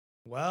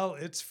Well,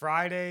 it's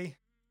Friday.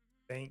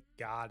 Thank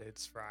God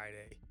it's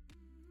Friday.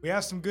 We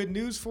have some good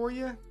news for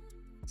you,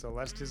 so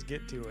let's just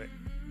get to it.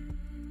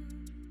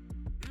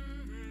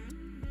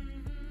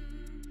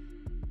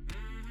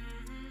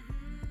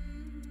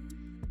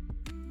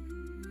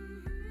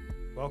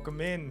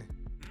 Welcome in.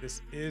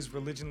 This is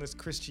Religionless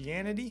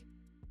Christianity.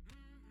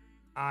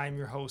 I'm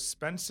your host,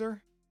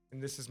 Spencer,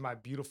 and this is my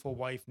beautiful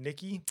wife,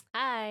 Nikki.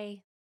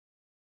 Hi.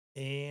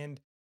 And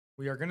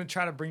we are going to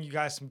try to bring you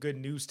guys some good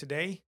news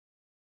today.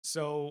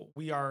 So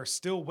we are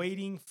still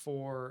waiting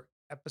for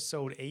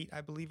episode 8,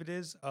 I believe it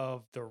is,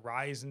 of the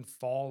Rise and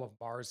Fall of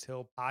Mars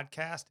Hill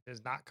podcast. It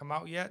has not come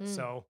out yet, Mm.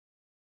 so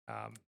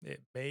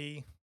it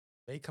may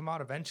come out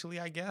eventually,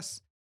 I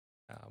guess.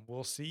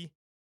 We'll see.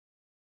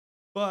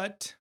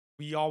 But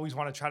we always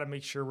want to try to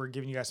make sure we're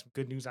giving you guys some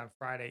good news on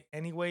Friday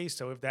anyway.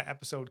 So if that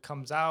episode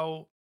comes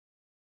out,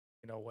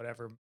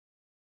 whatever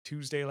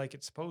Tuesday like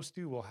it's supposed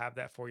to, we'll have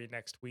that for you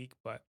next week.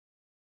 But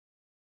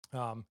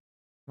um,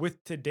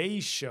 with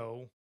today's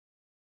show,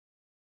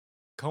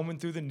 combing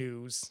through the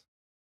news,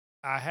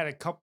 I had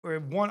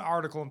one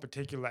article in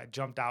particular that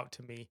jumped out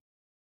to me,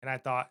 and I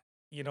thought,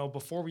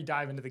 before we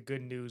dive into the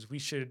good news, we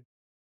should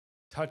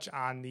touch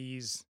on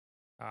these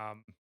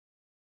um,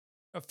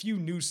 a few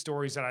news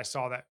stories that I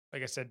saw that,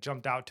 like I said,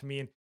 jumped out to me.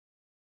 And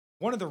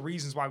one of the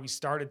reasons why we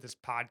started this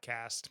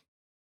podcast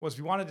was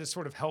we wanted to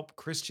sort of help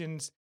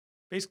Christians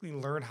basically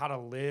learn how to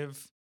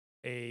live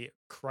a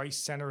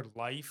Christ centered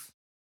life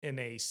in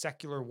a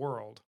secular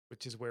world,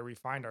 which is where we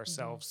find hmm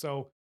ourselves.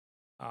 So,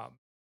 um,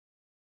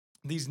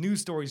 these news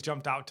stories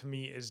jumped out to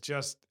me as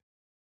just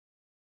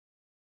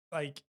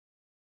like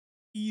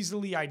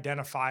easily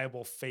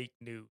identifiable fake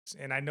news.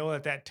 And I know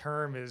that that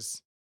term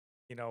is,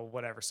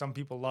 whatever. Some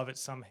people love it,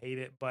 some hate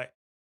it, but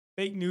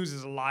fake news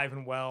is alive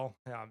and well.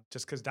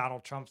 Just because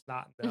Donald Trump's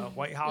not in the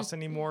White House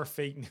anymore,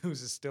 fake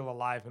news is still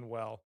alive and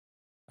well.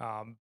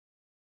 Um,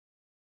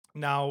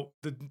 Now,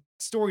 the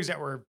stories that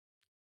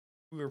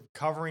we were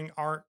covering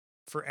aren't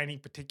for any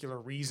particular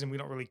reason. We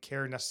don't really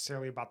care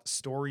necessarily about the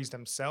stories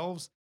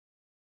themselves.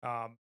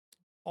 Um,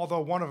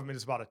 Although one of them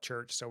is about a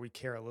church, so we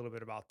care a little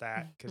bit about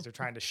that because they're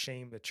trying to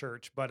shame the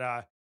church.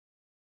 But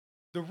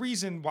the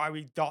reason why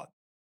we thought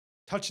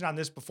touching on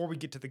this before we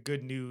get to the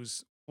good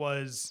news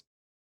was,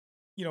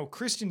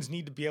 Christians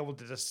need to be able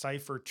to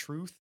decipher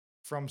truth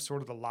from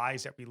sort of the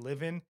lies that we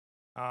live in.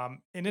 And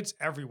it's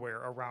everywhere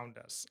around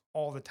us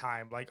all the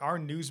time. Like our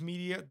news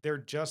media, they're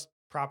just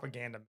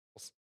propaganda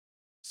mills.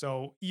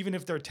 So even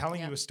if they're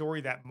telling you Yep. a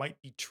story that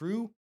might be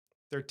true,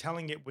 they're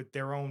telling it with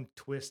their own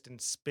twist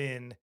and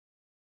spin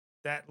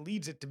that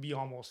leads it to be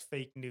almost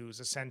fake news,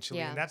 essentially.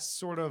 And Yeah. that's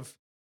sort of,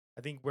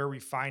 I think, where we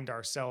find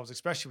ourselves,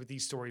 especially with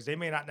these stories. They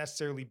may not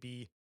necessarily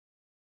be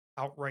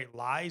outright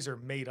lies or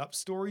made up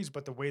stories,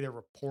 but the way they're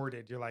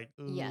reported, you're like,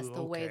 Yes, ooh,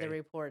 the way they're okay.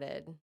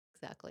 reported.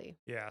 Exactly.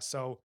 Yeah.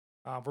 So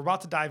we're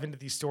about to dive into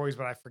these stories,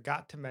 but I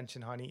forgot to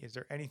mention, honey, is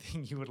there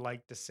anything you would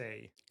like to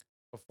say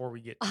before we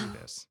get to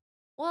this?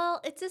 Well,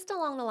 it's just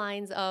along the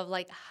lines of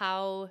like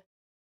how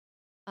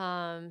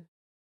um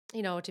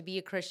to be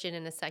a Christian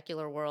in a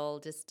secular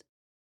world. Just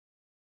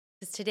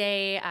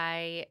today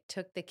I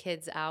took the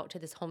kids out to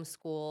this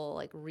homeschool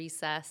like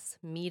recess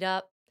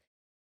meetup.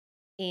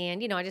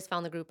 And I just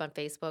found the group on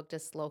Facebook,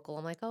 just local.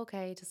 I'm like,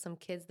 okay, just some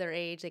kids their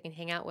age they can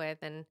hang out with.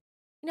 And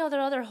there are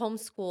other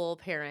homeschool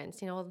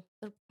parents,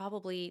 they're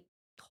probably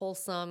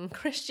wholesome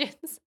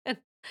Christians.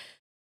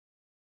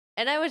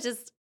 And I was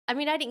just I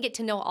mean, I didn't get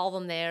to know all of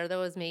them there. There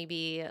was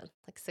maybe,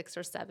 like 6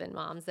 or 7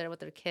 moms there with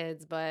their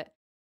kids, but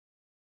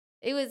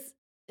it was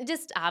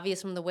just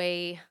obvious from the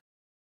way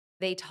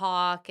they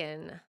talk,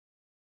 and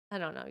I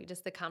don't know,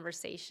 just the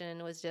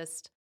conversation was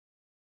just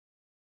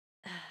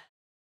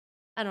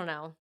I don't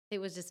know. It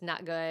was just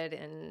not good,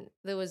 and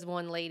there was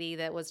one lady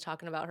that was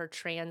talking about her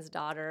trans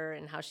daughter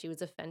and how she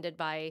was offended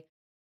by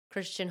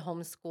Christian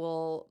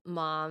homeschool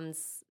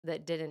moms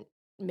that didn't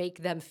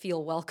make them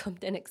feel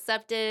welcomed and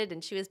accepted,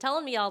 and she was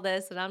telling me all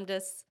this, and I'm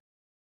just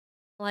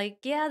like,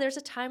 yeah, there's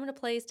a time and a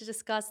place to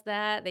discuss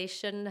that. They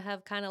shouldn't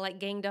have kind of like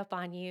ganged up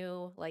on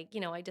you. Like,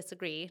 I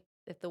disagree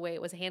with the way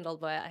it was handled,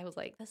 but I was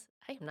like,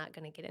 I am not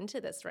going to get into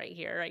this right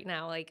here, right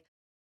now. Like,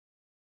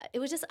 it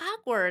was just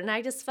awkward. And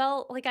I just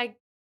felt like I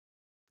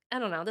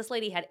don't know, this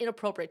lady had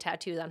inappropriate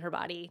tattoos on her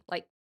body,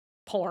 like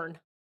porn.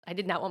 I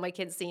did not want my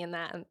kids seeing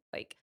that. And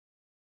like,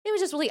 it was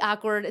just really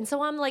awkward. And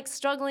so I'm like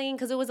struggling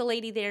because there was a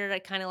lady there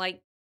that kind of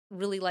like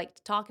really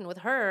liked talking with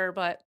her,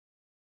 but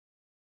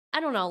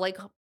I don't know, like,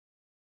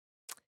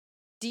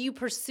 do you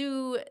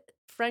pursue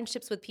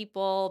friendships with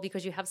people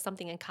because you have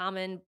something in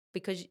common,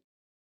 because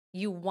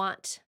you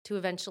want to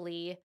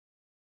eventually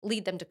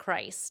lead them to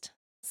Christ?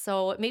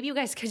 So maybe you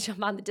guys could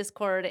jump on the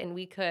Discord and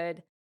we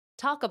could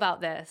talk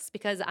about this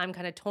because I'm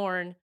kind of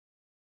torn.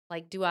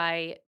 Like, do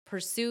I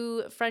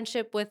pursue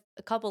friendship with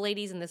a couple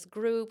ladies in this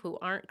group who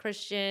aren't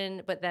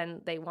Christian, but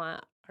then they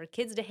want our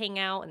kids to hang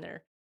out and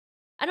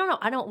I don't know.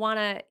 I don't want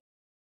to,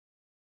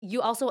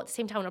 you also at the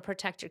same time want to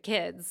protect your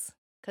kids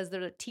because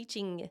they're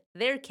teaching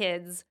their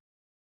kids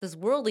this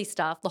worldly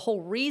stuff, the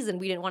whole reason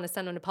we didn't want to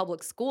send them to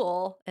public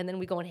school, and then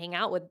we go and hang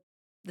out with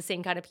the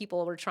same kind of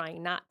people we're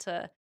trying not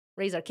to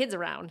raise our kids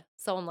around.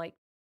 So I'm like,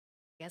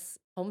 I guess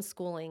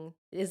homeschooling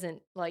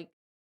isn't like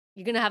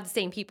you're gonna have the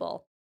same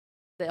people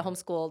that Mhm.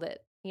 homeschooled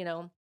it, you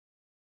know?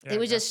 It Yeah,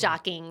 was just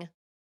definitely. shocking.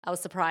 I was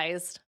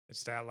surprised.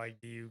 It's that like,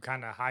 do you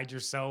kind of hide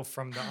yourself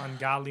from the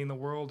ungodly in the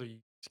world, or you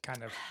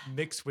kind of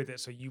mix with it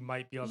so you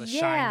might be able to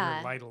shine your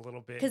Yeah, light a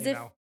little bit? because You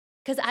know,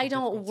 because it's a I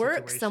don't difficult work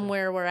situation.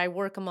 somewhere where I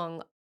work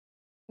among,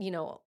 you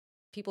know,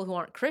 people who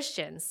aren't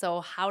Christians.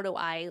 So how do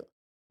I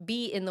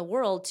be in the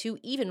world to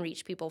even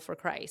reach people for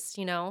Christ,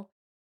 you know?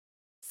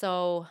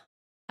 So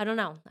I don't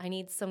know. I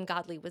need some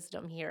godly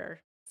wisdom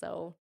here.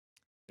 So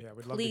Yeah,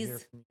 we'd love to hear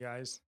please from you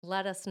guys.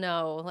 let us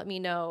know. Let me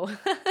know.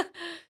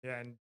 Yeah,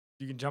 and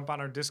you can jump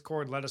on our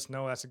Discord. Let us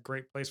know. That's a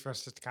great place for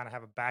us just to kind of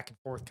have a back and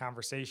forth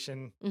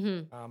conversation.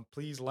 hmm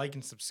Please like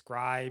and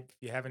subscribe. If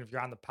you haven't, if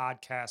you're on the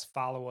podcast,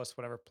 follow us,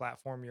 whatever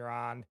platform you're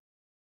on.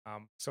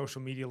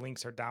 Social media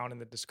links are down in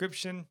the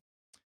description.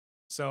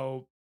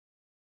 So,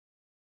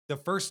 the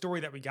first story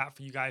that we got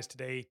for you guys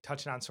today,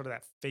 touching on sort of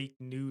that fake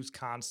news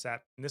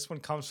concept, and this one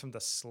comes from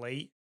the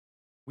Slate.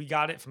 We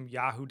got it from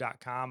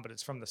yahoo.com, but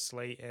it's from the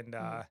Slate. And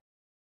hmm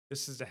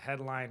this is the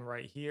headline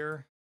right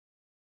here.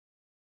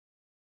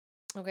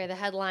 Okay, the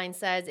headline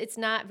says it's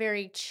not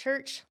very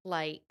church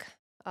like.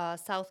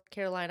 South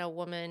Carolina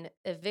woman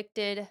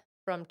evicted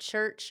from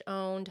church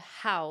owned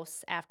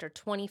house after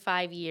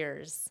 25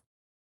 years.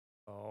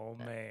 Oh,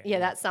 Yeah, man.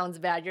 that sounds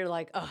bad. You're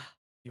like, oh,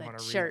 You the want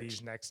to read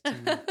these church. next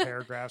two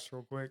paragraphs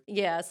real quick?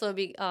 Yeah, so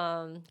it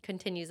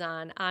continues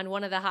on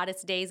one of the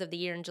hottest days of the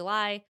year in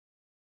July.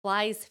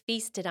 Flies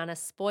feasted on a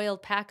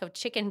spoiled pack of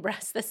chicken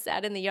breasts that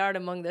sat in the yard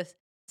among the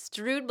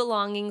strewed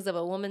belongings of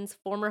a woman's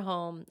former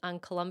home on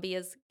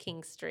Columbia's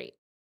King Street.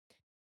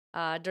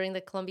 During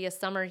the Columbia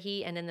summer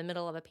heat and in the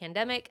middle of a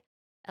pandemic,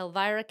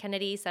 Elvira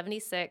Kennedy,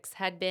 76,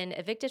 had been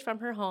evicted from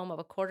her home of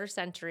a quarter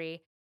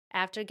century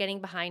after getting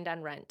behind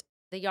on rent.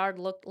 The yard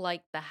looked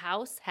like the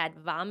house had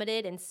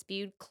vomited and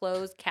spewed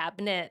clothes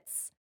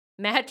cabinets,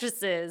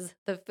 mattresses,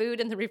 the food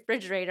in the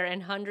refrigerator,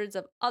 and hundreds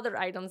of other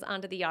items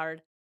onto the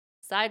yard,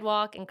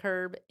 sidewalk, and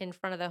curb in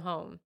front of the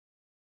home.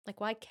 Like,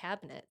 why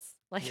cabinets?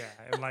 Like, Yeah,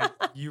 and like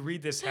you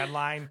read this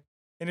headline,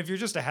 and if you're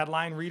just a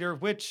headline reader,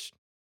 which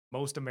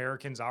most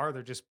Americans are,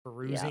 they're just yeah.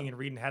 perusing and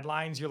reading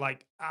headlines, you're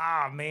like,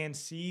 ah, man,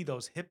 see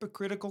those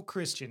hypocritical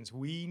Christians.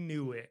 We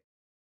knew it,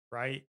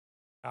 right?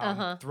 Uh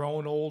huh.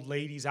 Throwing old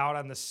ladies out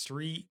on the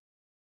street.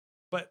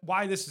 But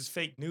why this is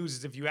fake news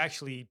is if you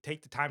actually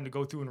take the time to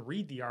go through and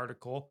read the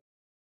article,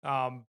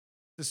 um,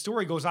 the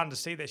story goes on to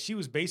say that she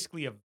was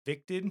basically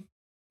evicted,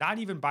 not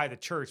even by the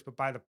church, but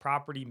by the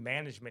property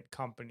management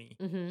company.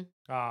 Mm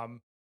hmm.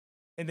 Um,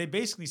 and they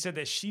basically said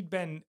that she'd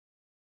been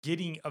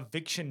getting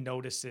eviction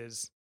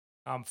notices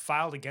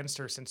filed against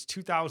her since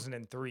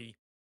 2003.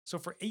 So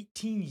for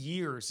 18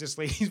 years, this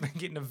lady's been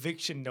getting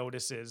eviction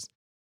notices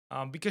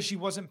because she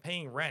wasn't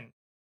paying rent.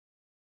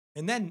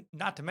 And then,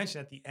 not to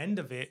mention, at the end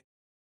of it,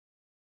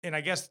 and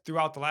I guess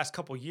throughout the last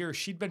couple years,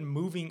 she'd been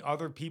moving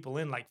other people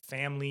in, like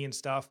family and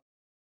stuff,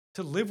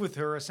 to live with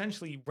her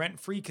essentially rent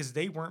free because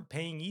they weren't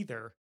paying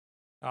either.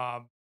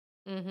 Um,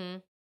 Mm hmm.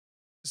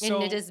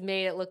 And it so just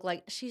made it look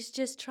like she's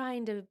just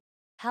trying to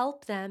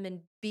help them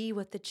and be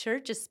what the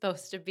church is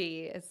supposed to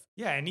be. It's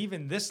yeah, and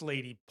even this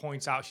lady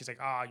points out, she's like,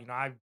 "Oh,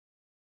 I've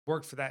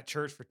worked for that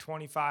church for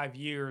 25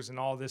 years and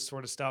all this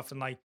sort of stuff," and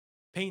like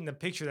painting the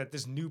picture that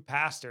this new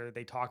pastor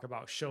they talk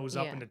about shows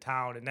up yeah. into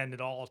town and then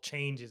it all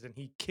changes and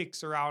he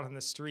kicks her out on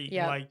the street, and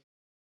Yep. like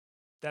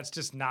that's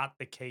just not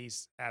the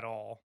case at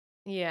all.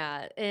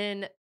 Yeah.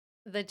 And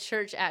the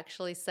church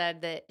actually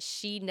said that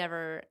she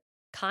never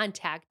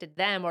contacted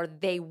them or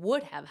they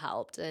would have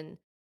helped. And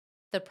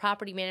the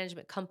property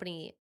management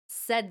company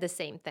said the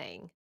same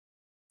thing.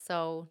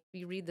 So if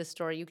you read the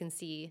story, you can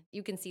see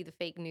the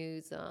fake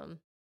news, the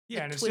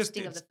Yeah, and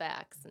twisting of the it's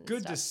facts and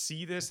good to stuff.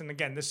 see this. And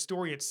again, this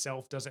story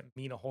itself doesn't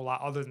mean a whole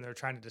lot other than they're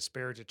trying to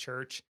disparage a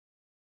church.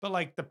 But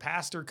like the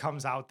pastor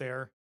comes out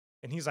there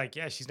and he's like,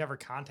 "Yeah, she's never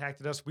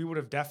contacted us. We would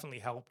have definitely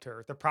helped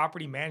her." The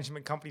property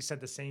management company said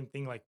the same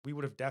thing, like, "We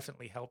would have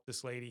definitely helped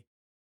this lady."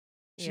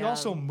 She Yeah.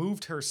 also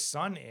moved her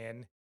son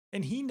in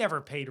and he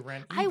never paid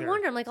rent I either.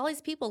 wonder, I'm like, all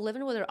these people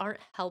living with her aren't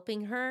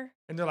helping her.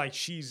 And they're like,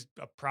 "She's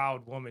a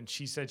proud woman.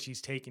 She said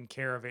she's taking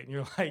care of it." And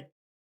you're like,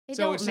 They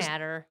so don't it's just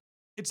matter.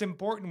 it's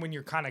important when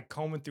you're kind of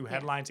combing through Yeah.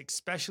 headlines,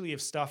 especially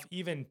if stuff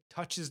even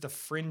touches the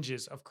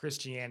fringes of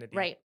Christianity.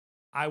 Right.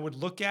 I would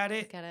look at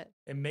Look it at it.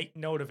 and make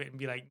note of it and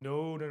be like,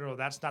 no, no, no,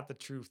 that's not the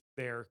truth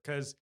there.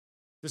 Because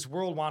this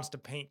world wants to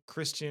paint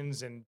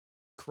Christians and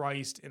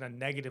Christ in a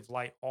negative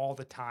light all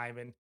the time.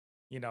 And,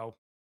 you know,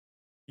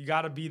 you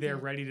got to be there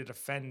Yeah. ready to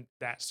defend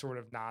that sort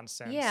of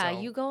nonsense. Yeah,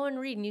 So, you go and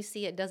read and you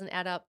see it doesn't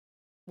add up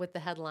with the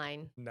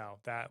headline. no,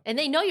 that, And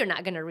they know you're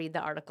not gonna read the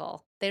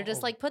article. They're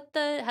just oh, like, "Put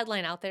the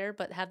headline out there,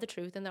 but have the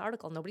truth in the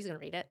article." Nobody's gonna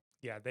read it.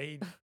 yeah,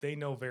 they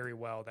know very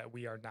well that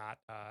we are not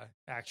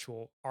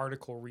actual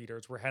article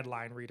readers. We're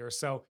headline readers.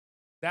 So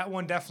that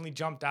one definitely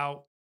jumped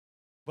out.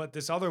 But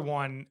this other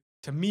one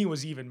to me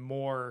was even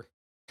more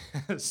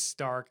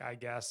stark, I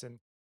guess. And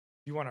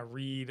if you want to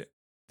read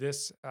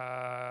this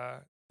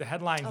the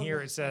headline Oh, here,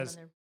 yeah, it I remember says,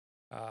 there.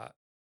 uh,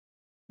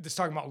 this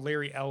talking about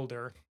Larry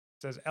Elder.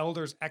 It says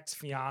Elder's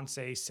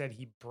ex-fiance said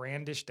he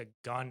brandished a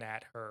gun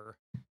at her.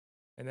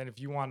 And then if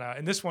you want to,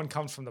 and this one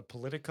comes from the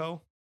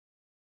Politico.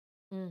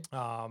 Mm.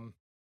 Um,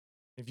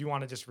 if you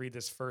want to just read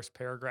this first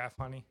paragraph,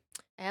 honey.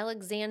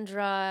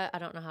 Alexandra, I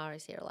don't know how I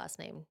say her last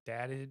name.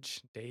 Datage,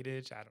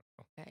 I don't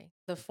know. Okay.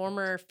 The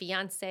former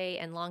fiance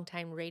and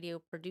longtime radio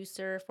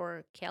producer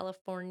for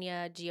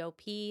California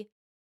GOP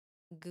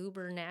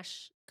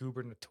gubernatorial.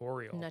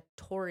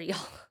 Gubernatorial.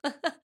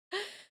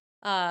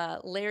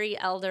 Larry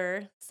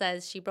Elder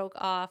says she broke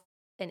off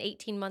an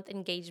 18-month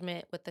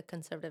engagement with the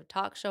conservative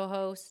talk show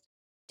host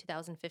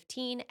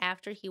 2015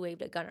 after he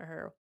waved a gun at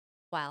her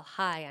while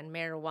high on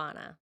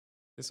marijuana.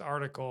 This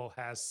article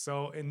has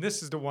and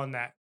this is the one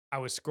that I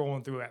was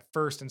scrolling through at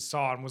first and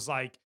saw and was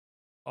like,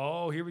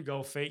 oh, here we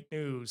go, fake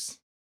news.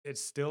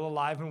 It's still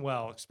alive and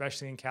well,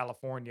 especially in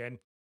California. And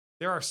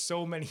there are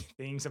so many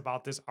things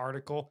about this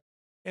article.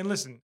 And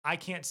listen, I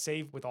can't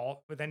say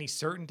with any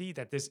certainty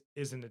that this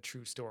isn't a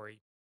true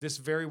story. This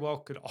very well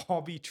could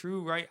all be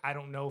true, right? I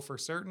don't know for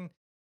certain.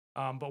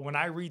 But when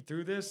I read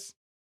through this,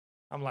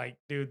 I'm like,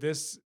 dude,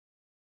 this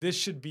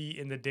should be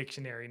in the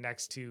dictionary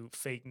next to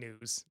fake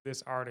news.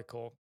 This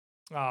article.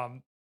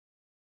 Um,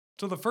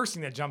 so the first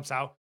thing that jumps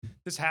out,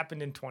 this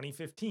happened in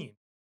 2015.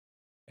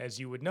 As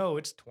you would know,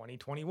 it's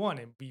 2021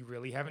 and we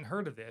really haven't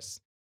heard of this.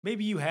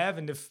 Maybe you have,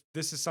 and if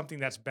this is something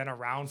that's been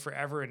around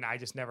forever and I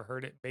just never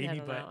heard it, I maybe,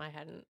 don't know. but I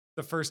hadn't.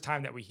 the first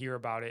time that we hear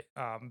about it.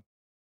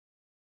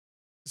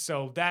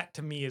 So that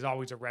to me is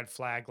always a red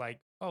flag. Like,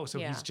 oh, so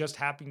he's Yeah. just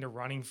happening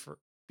to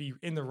be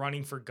in the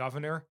running for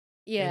governor.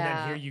 And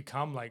then here Yeah. you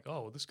come like,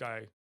 oh, this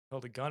guy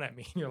held a gun at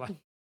me. And you're like,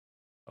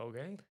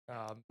 okay,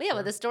 Well, yeah,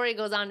 but the sure. story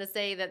goes on to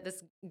say that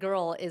this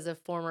girl is a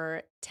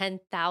former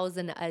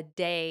 10,000 a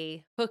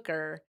day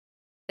hooker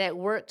that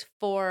worked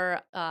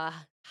for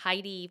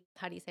Heidi,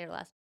 how do you say her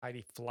last?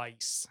 Heidi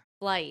Fleiss.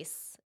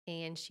 Fleiss,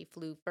 and she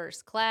flew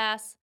first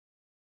class.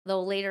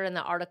 Though later in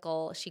the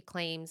article, she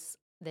claims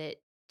that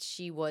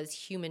she was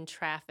human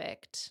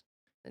trafficked.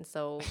 And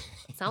so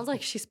it sounds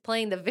like she's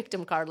playing the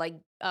victim card. Like,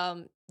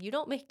 you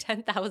don't make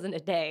 10,000 a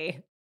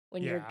day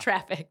when you're Yeah.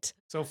 trafficked.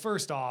 So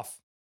first off,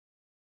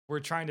 we're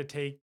trying to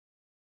take,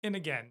 and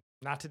again,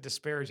 not to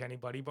disparage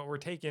anybody, but we're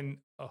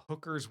taking a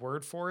hooker's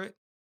word for it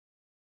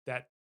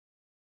that,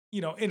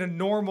 in a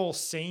normal,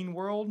 sane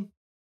world,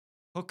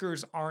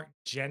 hookers aren't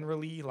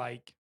generally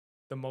like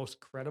the most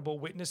credible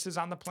witnesses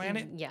on the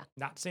planet. Yeah.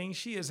 Not saying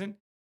she isn't,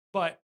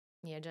 but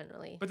Yeah,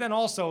 generally. but then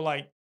also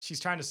like she's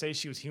trying to say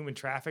she was human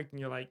trafficked, and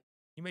you're like,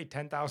 you made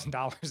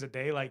 $10,000 a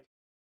day. Like,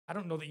 I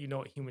don't know that you know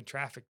what human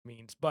trafficked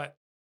means, but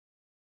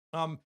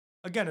um,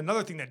 again,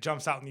 another thing that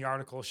jumps out in the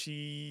article,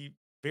 she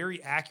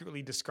very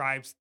accurately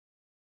describes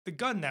the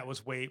gun that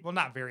was weighed. Well,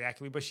 not very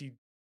accurately, but she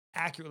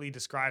accurately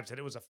describes that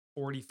it was a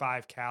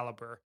 45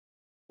 caliber.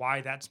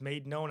 Why that's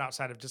made known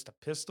outside of just a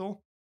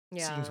pistol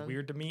seems Yeah.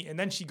 weird to me. And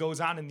then she goes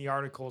on in the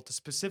article to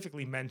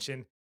specifically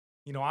mention,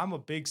 I'm a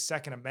big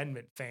Second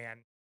Amendment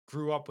fan,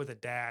 grew up with a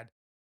dad,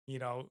 you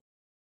know,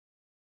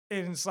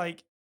 and it's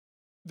like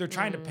they're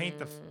trying to paint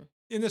Mm,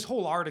 in this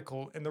whole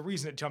article. And the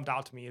reason it jumped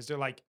out to me is they're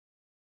like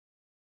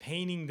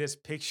painting this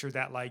picture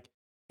that, like,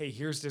 hey,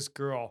 here's this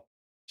girl.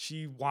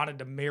 She wanted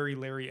to marry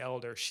Larry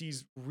Elder.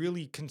 She's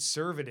really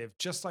conservative,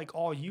 just like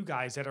all you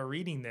guys that are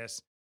reading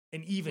this.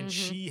 And even mhm.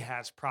 she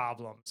has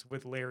problems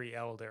with Larry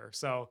Elder.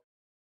 So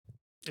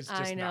it's I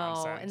just know.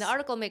 And the nonsense.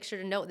 article makes sure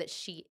to note that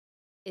she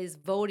is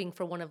voting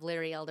for one of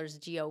Larry Elder's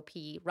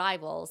GOP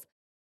rivals.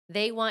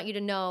 They want you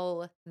to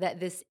know that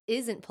this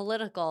isn't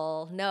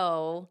political,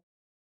 no,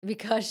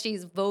 because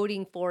she's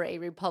voting for a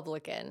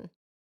Republican.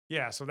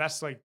 Yeah. So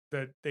that's like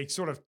they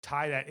sort of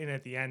tie that in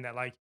at the end that,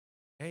 like,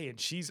 hey, and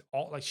she's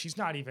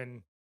not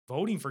even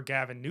voting for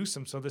Gavin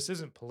Newsom. So this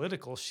isn't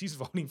political. She's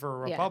voting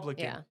for a Yeah,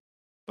 Republican. yeah.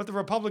 But the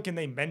Republican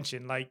they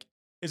mentioned, like,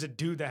 is a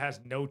dude that has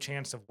no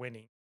chance of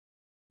winning.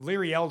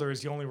 Larry Elder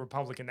is the only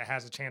Republican that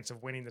has a chance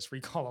of winning this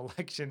recall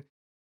election.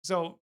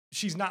 So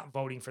she's not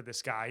voting for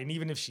this guy. And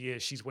even if she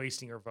is, she's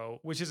wasting her vote,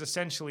 which is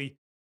essentially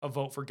a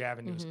vote for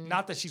Gavin Newsom. Mhm.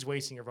 Not that she's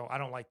wasting her vote. I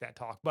don't like that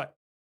talk, but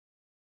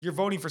you're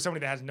voting for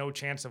somebody that has no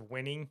chance of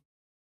winning.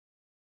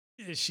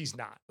 She's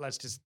not.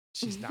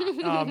 She's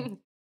not.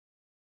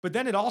 But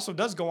then it also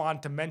does go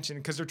on to mention,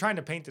 because they're trying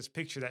to paint this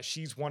picture that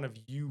she's one of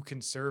you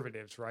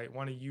conservatives, right?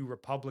 One of you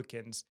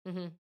Republicans.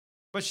 Mhm.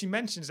 But she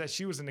mentions that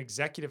she was an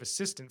executive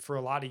assistant for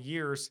a lot of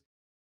years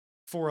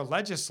for a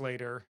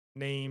legislator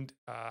named,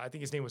 I think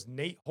his name was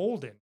Nate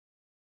Holden.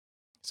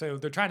 So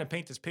they're trying to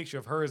paint this picture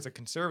of her as a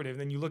conservative. And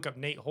then you look up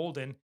Nate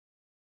Holden.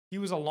 He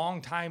was a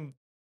longtime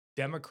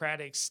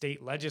Democratic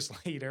state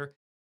legislator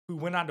who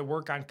went on to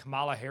work on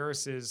Kamala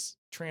Harris's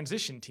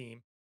transition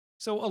team.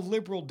 So a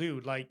liberal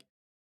dude. Like,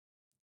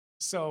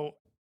 so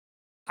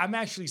I'm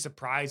actually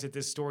surprised that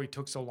this story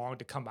took so long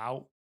to come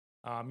out.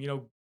 Um, you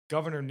know,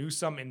 Governor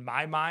Newsom, in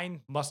my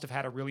mind, must have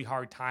had a really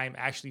hard time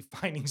actually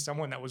finding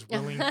someone that was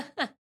willing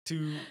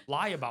to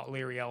lie about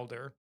Larry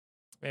Elder.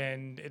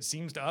 And it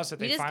seems to us that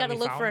You they just gotta finally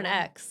look for found an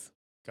one. X.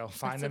 Go That's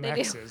find what them they do.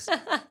 X's.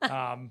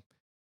 Um,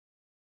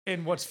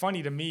 And what's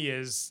funny to me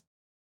is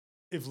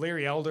if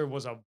Larry Elder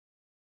was a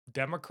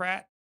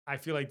Democrat, I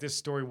feel like this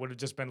story would have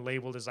just been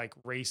labeled as like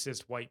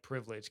racist white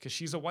privilege because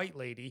she's a white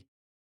lady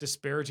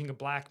disparaging a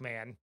black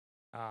man.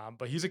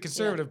 But he's a Yep,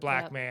 conservative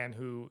black yep. man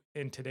who,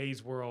 in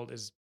today's world,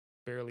 is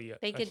barely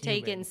They a could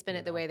take it human, and spin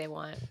it the way they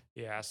want.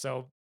 Yeah.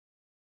 So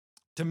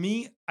to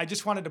me, I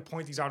just wanted to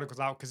point these articles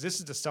out because this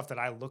is the stuff that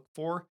I look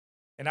for.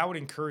 And I would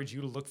encourage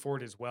you to look for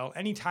it as well.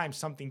 Anytime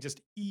something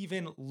just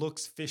even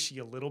looks fishy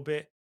a little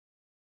bit,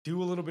 do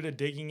a little bit of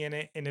digging in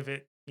it. And if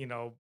it,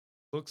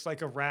 looks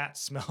like a rat,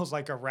 smells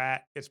like a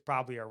rat, it's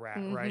probably a rat,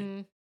 right?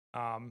 Mhm.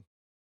 Um,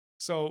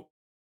 so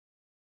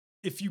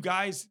if you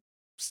guys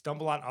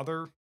stumble on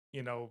other,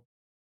 you know,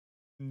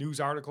 news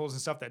articles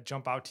and stuff that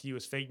jump out to you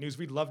as fake news,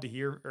 we'd love to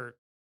hear or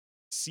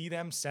see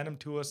them. Send them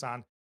to us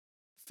on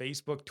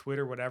Facebook,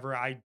 Twitter, whatever.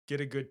 I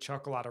get a good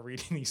chuckle out of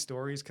reading these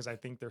stories because I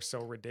think they're so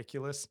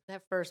ridiculous.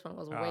 That first one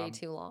was way Um,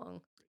 too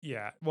long.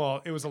 yeah,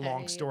 well, it was a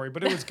long I story,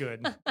 but it was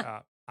good.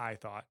 I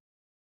thought.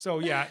 So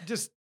yeah,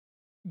 just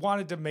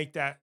wanted to make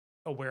that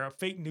aware of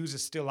fake news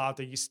is still out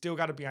there. You still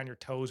got to be on your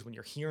toes when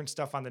you're hearing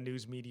stuff on the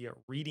news media,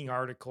 reading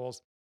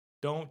articles.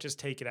 Don't just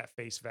take it at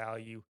face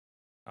value.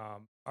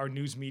 Our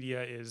news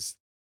media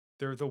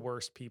they're the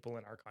worst people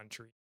in our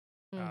country.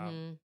 Um,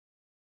 Mhm.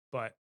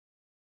 but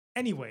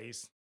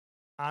anyways,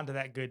 on to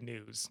that good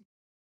news.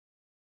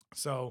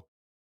 So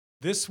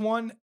this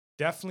one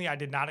definitely I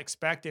did not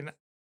expect, and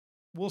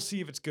we'll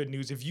see if it's good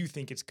news. If you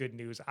think it's good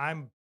news,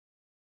 I'm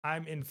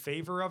in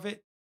favor of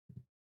it,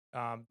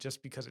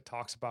 just because it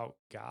talks about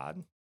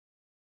God.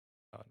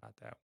 Oh, not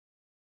that.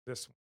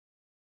 This one.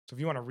 So if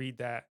you want to read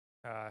that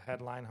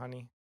headline,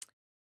 honey.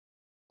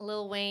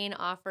 Lil Wayne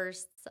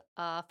offers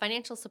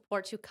financial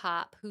support to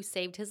cop who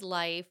saved his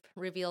life,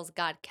 reveals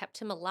God kept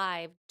him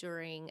alive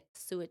during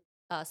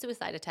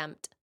suicide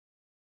attempt.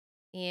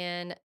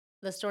 And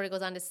the story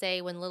goes on to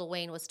say when Lil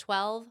Wayne was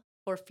 12,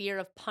 for fear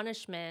of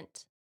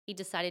punishment, he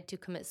decided to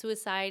commit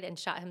suicide and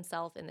shot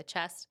himself in the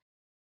chest.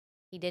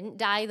 He didn't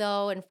die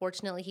though, and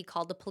fortunately, he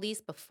called the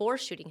police before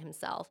shooting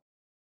himself.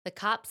 The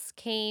cops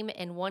came,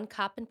 and one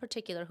cop in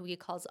particular, who he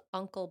calls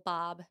Uncle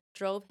Bob,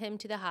 drove him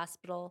to the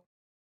hospital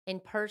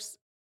and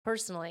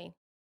personally,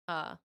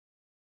 uh,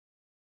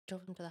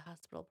 drove him to the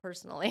hospital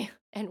personally.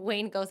 And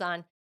Wayne goes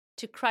on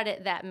to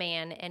credit that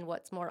man and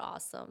what's more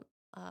awesome,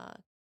 uh,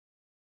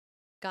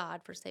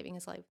 God for saving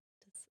his life.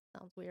 That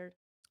sounds weird.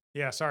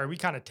 Yeah, sorry, we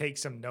kind of take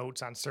some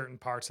notes on certain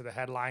parts of the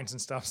headlines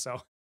and stuff.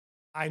 So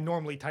I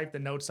normally type the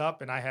notes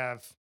up, and I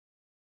have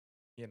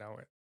you know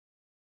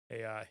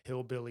a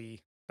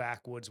hillbilly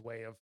backwoods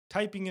way of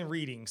typing and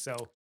reading.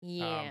 So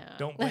Yeah.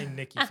 don't blame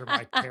Nikki for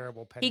my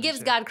terrible He gives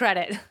penmanship. God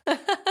credit.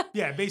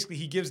 Yeah, basically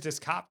he gives this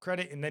cop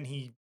credit, and then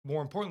he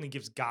more importantly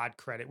gives God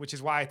credit, which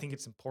is why I think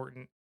it's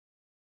important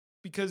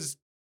because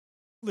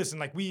listen,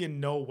 like we in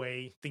no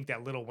way think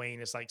that Little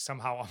Wayne is like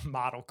somehow a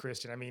model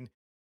Christian. I mean,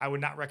 I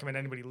would not recommend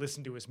anybody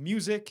listen to his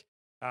music,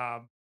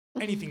 um,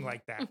 anything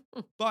like that.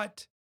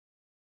 But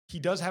he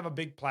does have a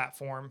big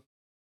platform,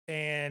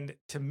 and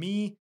to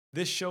me,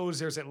 this shows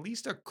there's at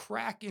least a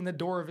crack in the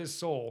door of his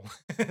soul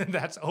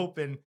that's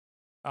open.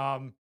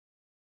 Um,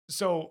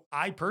 so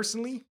I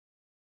personally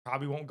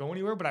probably won't go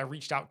anywhere, but I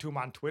reached out to him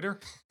on Twitter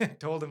and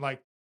told him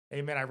like,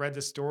 "Hey man, I read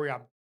this story. I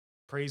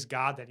praise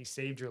God that He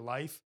saved your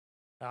life."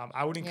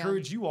 I would Yeah.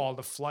 encourage you all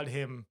to flood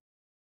him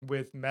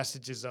with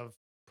messages of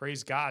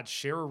praise God,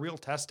 share a real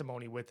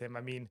testimony with him.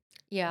 I mean,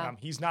 Yeah.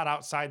 he's not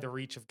outside the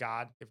reach of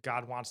God if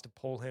God wants to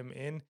pull him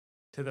in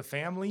to the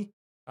family.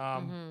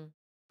 Um, Mhm.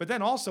 but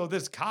then also,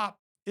 this cop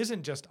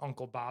isn't just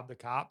Uncle Bob the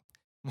cop.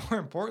 More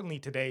importantly,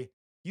 today,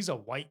 he's a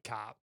white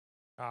cop.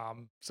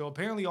 So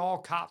apparently, all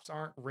cops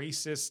aren't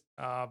racist,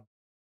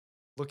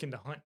 looking to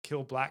hunt,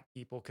 kill black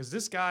people, because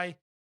this guy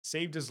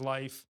saved his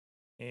life.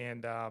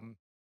 And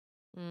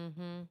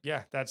Mhm.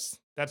 yeah, that's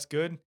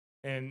good.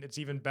 And it's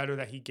even better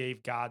that he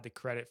gave God the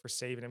credit for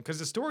saving him because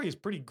the story is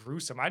pretty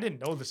gruesome. I didn't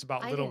know this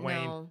about I Little didn't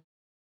Wayne. know.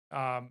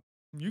 Um,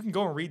 you can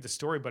go and read the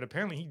story, but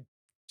apparently he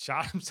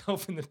shot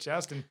himself in the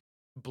chest and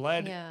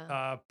bled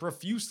Yeah.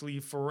 profusely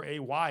for a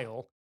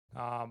while.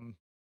 Um,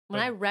 When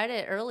but I read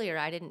it earlier,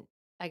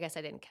 I guess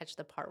I didn't catch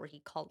the part where he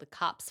called the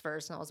cops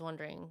first, and I was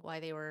wondering why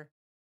they were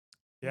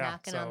yeah,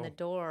 knocking on the so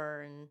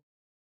door, and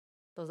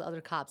those other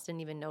cops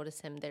didn't even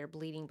notice him there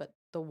bleeding, but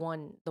the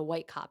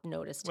white cop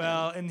noticed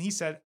well, him. and he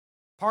said,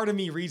 part of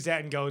me reads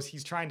that and goes,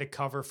 he's trying to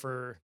cover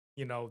for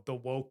the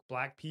woke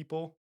black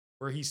people,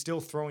 where he's still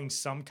throwing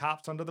some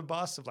cops under the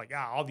bus of like,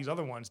 all these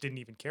other ones didn't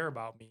even care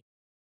about me.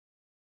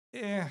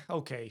 Yeah,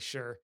 okay,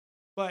 sure.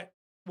 But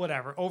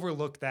whatever,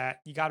 overlook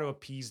that. You got to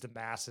appease the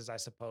masses, I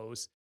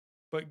suppose.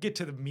 But get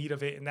to the meat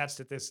of it, and that's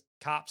that this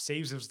cop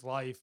saves his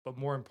life, but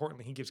more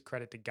importantly, he gives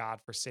credit to God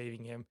for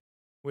saving him,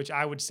 which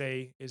I would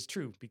say is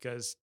true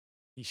because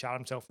he shot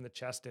himself in the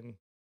chest and,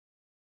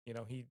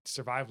 he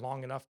survived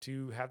long enough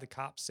to have the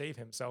cops save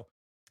him. So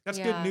that's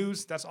good Yeah.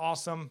 news. That's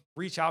awesome.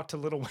 Reach out to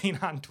Little Wayne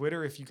on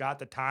Twitter if you got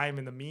the time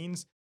and the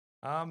means,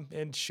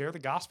 and share the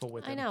gospel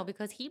with I him. know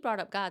because he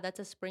brought up God. That's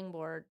a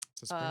springboard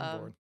It's a um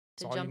springboard.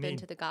 That's to all you jump need.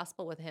 into the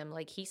gospel with him.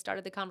 Like he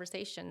started the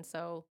conversation,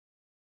 so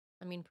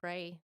I mean,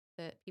 pray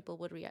that people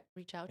would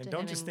reach out And to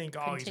don't him just and think,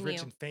 oh, he's rich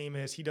continue. and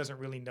famous. He doesn't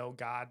really know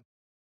God.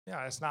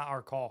 Yeah, that's not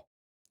our call.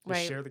 Just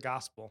Right. share the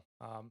gospel.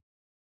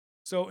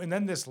 And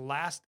then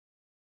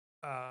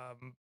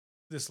um,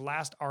 this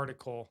last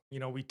article,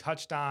 we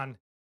touched on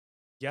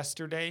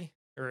yesterday,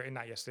 or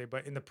not yesterday,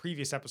 but in the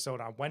previous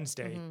episode on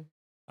Wednesday,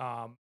 Mm-hmm.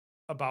 um,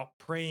 about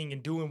praying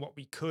and doing what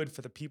we could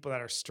for the people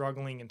that are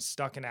struggling and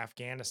stuck in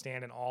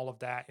Afghanistan and all of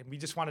that. And we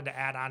just wanted to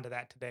add on to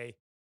that today.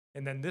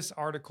 And then this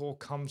article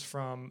comes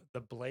from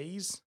The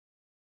Blaze.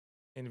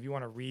 And if you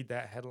want to read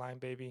that headline,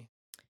 baby,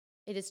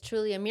 It is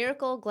truly a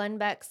miracle. Glenn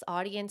Beck's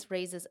audience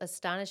raises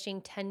astonishing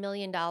 $10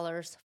 million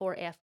for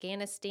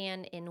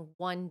Afghanistan in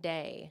one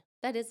day.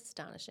 That is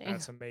astonishing.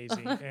 that's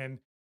amazing. And,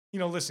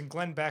 listen,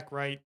 Glenn Beck,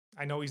 right?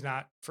 I know he's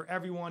not for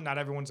everyone. Not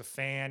everyone's a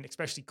fan,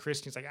 especially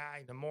Christians, like,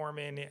 the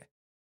Mormon,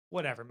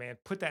 whatever, man.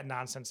 Put that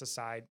nonsense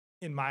aside.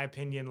 In my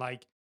opinion,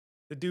 like,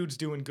 the dude's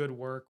doing good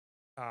work.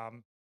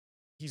 Um,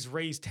 he's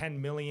raised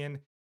 10 million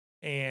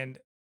and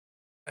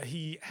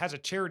he has a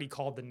charity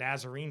called the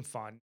Nazarene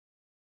Fund,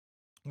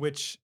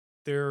 which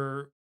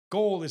their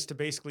goal is to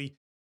basically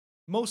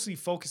mostly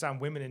focus on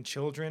women and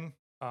children,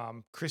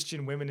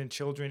 Christian women and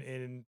children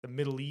in the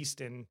Middle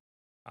East and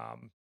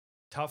um,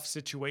 tough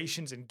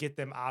situations and get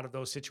them out of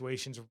those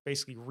situations, or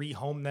basically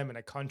rehome them in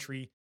a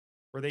country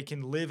where they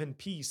can live in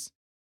peace.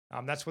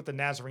 That's what the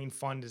Nazarene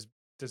Fund is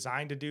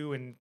designed to do.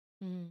 And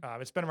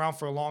Mhm. it's been around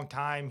for a long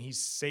time. He's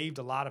saved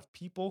a lot of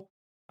people.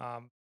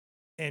 Um,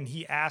 and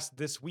he asked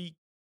this week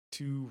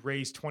to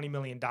raise $20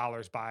 million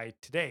by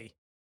today.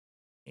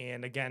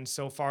 And again,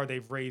 so far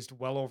they've raised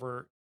well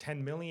over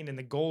 10 million, and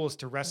the goal is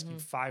to rescue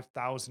Mhm.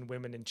 5,000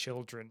 women and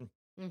children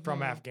from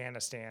Mhm.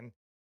 Afghanistan.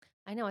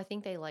 I know, I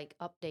think they, like,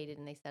 updated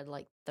and they said,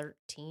 like,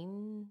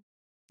 13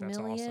 That's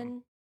awesome.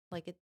 million,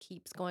 like, it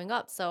keeps going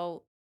up,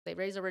 so they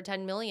raised over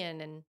 10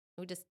 million, and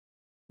we just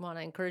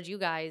wanna encourage you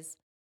guys,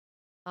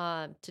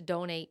 to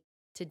donate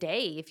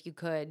today if you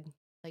could.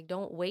 Like,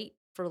 don't wait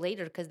for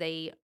later because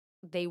they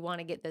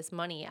wanna get this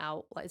money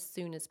out as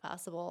soon as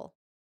possible.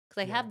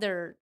 Because they Yeah. have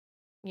their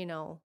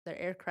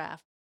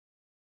aircraft,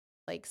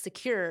 like,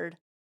 secured,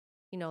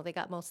 they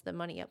got most of the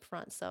money up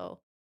front, so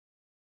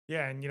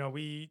Yeah, and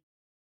we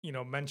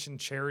mentioned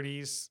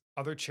charities,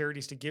 other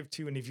charities to give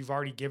to, and if you've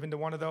already given to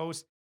one of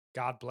those,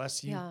 God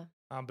bless you. yeah.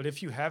 But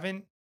if you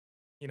haven't,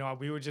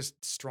 we would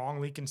just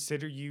strongly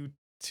consider you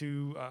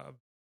to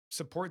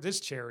support this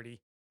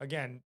charity.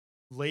 Again,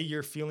 lay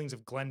your feelings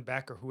of Glenn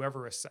Beck or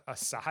whoever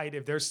aside.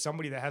 If there's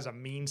somebody that has a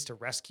means to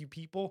rescue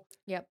people,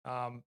 Yep.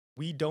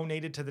 we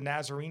donated to the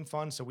Nazarene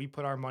Fund, so we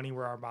put our money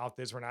where our mouth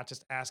is. We're not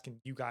just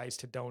asking you guys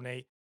to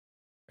donate,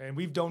 and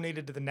we've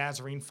donated to the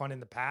Nazarene Fund in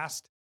the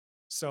past.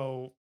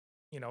 So,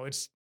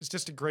 it's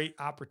just a great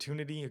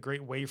opportunity, a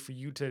great way for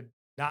you to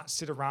not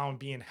sit around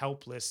being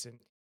helpless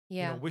and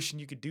Yeah. wishing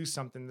you could do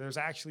something. There's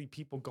actually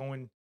people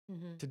going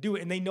Mhm. to do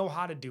it and they know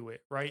how to do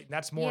it, right? And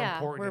that's more Yeah,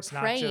 important. we're It's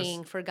not just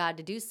praying for God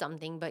to do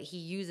something, but he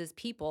uses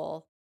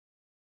people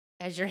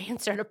as your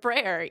answer to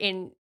prayer,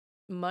 and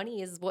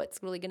money is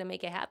what's really gonna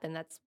make it happen.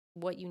 That's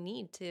what you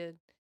need to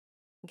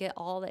get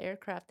all the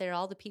aircraft there,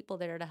 all the people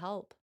there to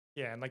help.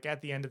 yeah, and like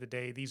at the end of the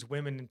day, these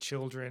women and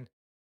children,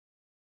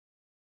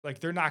 like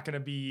they're not going to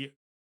be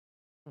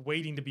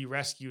waiting to be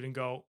rescued and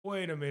go,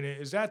 "Wait a minute,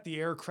 is that the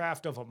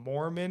aircraft of a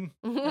Mormon?"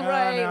 No,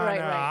 Right, no, right,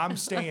 no, right. I'm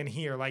staying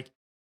here. Like,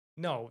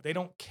 no, they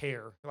don't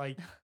care. Like,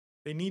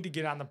 they need to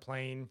get on the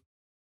plane.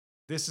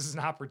 This is an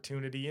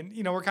opportunity. And,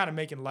 we're kind of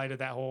making light of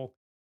that whole.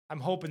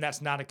 I'm hoping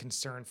that's not a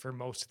concern for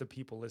most of the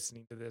people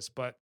listening to this.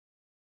 But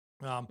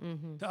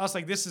Mhm. to us,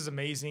 like, this is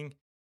amazing.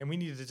 And we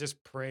need to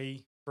just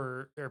pray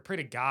or pray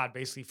to God,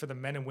 basically, for the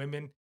men and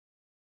women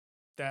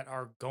that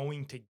are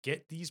going to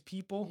get these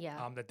people,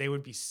 Yeah, that they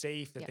would be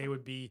safe, that they yeah.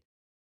 would be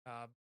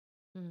uh,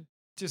 Mhm.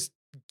 just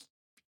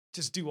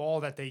do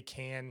all that they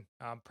can.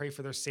 Pray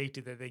for their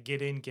safety, that they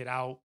get in, get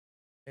out,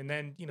 and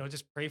then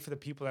just pray for the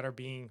people that are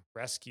being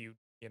rescued.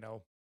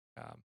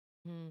 Um,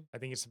 Mhm. I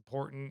think it's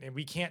important, and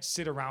we can't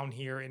sit around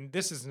here. And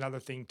this is another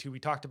thing too. We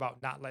talked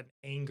about not letting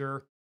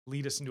anger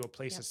lead us into a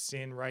place Yep. of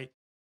sin, right?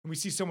 And we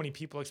see so many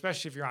people,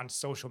 especially if you're on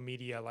social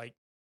media, like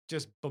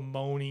just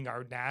bemoaning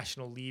our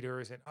national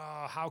leaders and,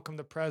 oh, how come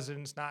the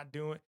president's not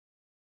doing?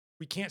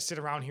 We can't sit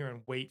around here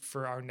and wait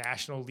for our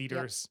national Yep.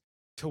 leaders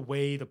to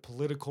weigh the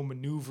political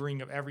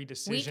maneuvering of every We can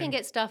decision.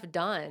 get stuff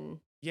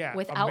done Yeah,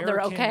 without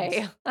their okay.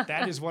 Americans,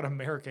 that is what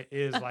America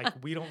is.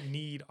 Like, we don't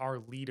need our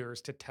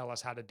leaders to tell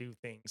us how to do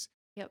things.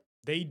 Yep.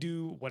 They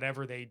do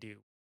whatever they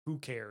do. Who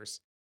cares?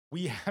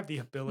 We have the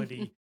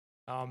ability,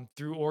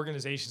 through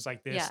organizations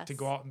like this, to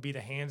go Yes. out and be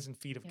the hands and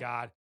feet of Yep.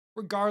 God,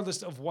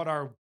 regardless of what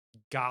our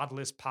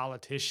godless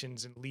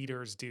politicians and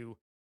leaders do.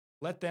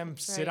 Let them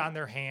That's sit right. on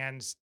their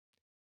hands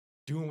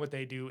doing what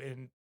they do,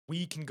 and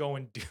we can go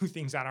and do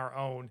things on our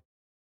own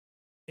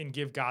and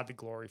give God the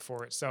glory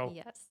for it. So,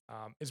 Yes.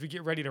 as we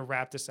get ready to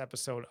wrap this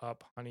episode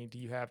up, honey, do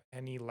you have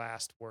any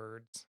last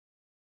words?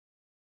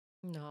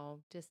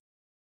 No, just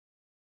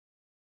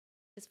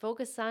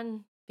focus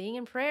on being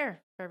in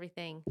prayer for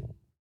everything.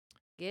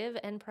 Give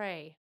and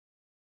pray.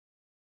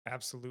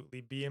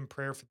 Absolutely. Be in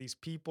prayer for these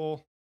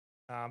people.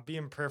 Be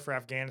in prayer for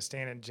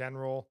Afghanistan in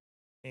general.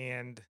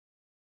 And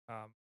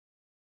um,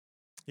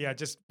 yeah,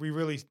 just we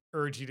really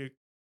urge you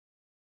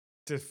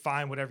to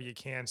find whatever you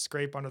can,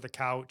 scrape under the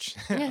couch,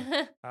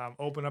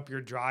 open up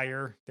your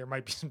dryer. There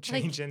might be some Like,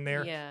 change in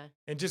there, yeah.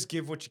 and just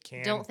give what you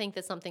can. Don't think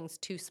that something's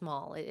too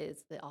small. It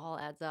all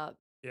adds up.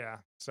 Yeah.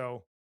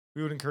 So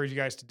we would encourage you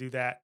guys to do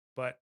that.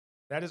 But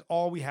that is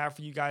all we have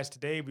for you guys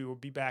today. We will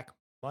be back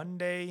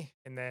Monday,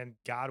 and then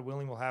God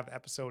willing, we'll have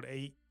episode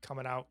 8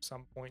 coming out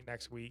some point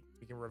next week.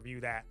 We can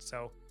review that.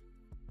 So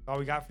all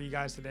we got for you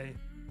guys today.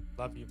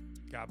 Love you.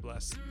 God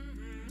bless.